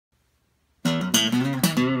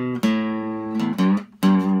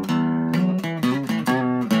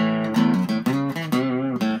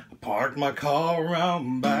my car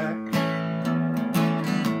around back.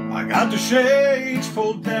 I got the shades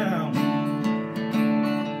pulled down.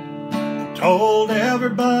 I told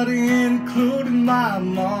everybody, including my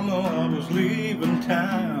mama, I was leaving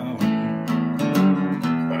town.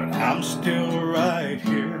 But I'm still right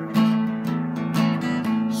here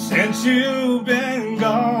since you've been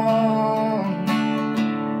gone.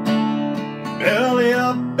 Belly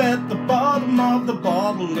up at the bottom of the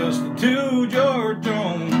bottle, listening to George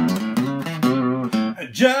Jones,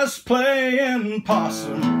 just playing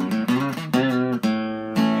possum,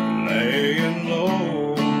 laying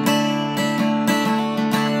low.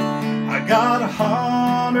 I got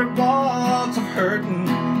 100 watts of hurting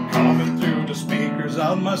coming through the speakers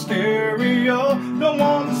of my stereo. Don't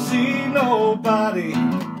want to see nobody,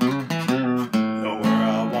 nowhere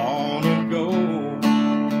I want to go.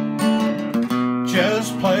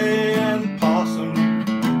 Just playing possum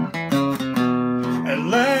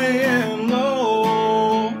and laying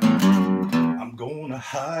low. I'm gonna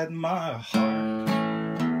hide my heart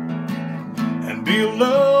and be a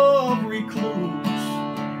love recluse.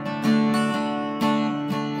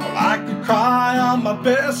 Well, I could cry on my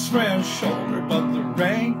best friend's shoulder, but there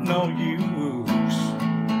ain't no use.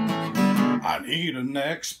 I need an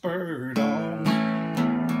expert on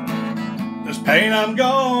this pain I'm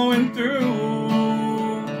going through.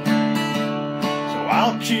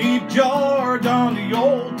 I'll keep George on the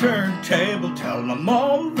old turntable till I'm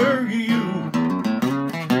over you,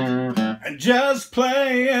 and just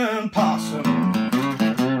playing possum,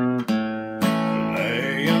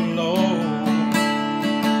 laying low.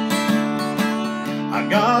 I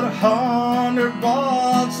got 100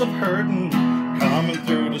 watts of hurting coming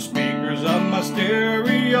through the speakers of my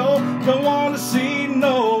stereo. Don't want to see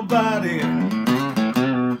nobody,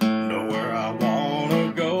 nowhere I want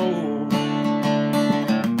to go.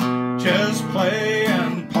 Just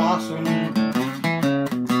playing possum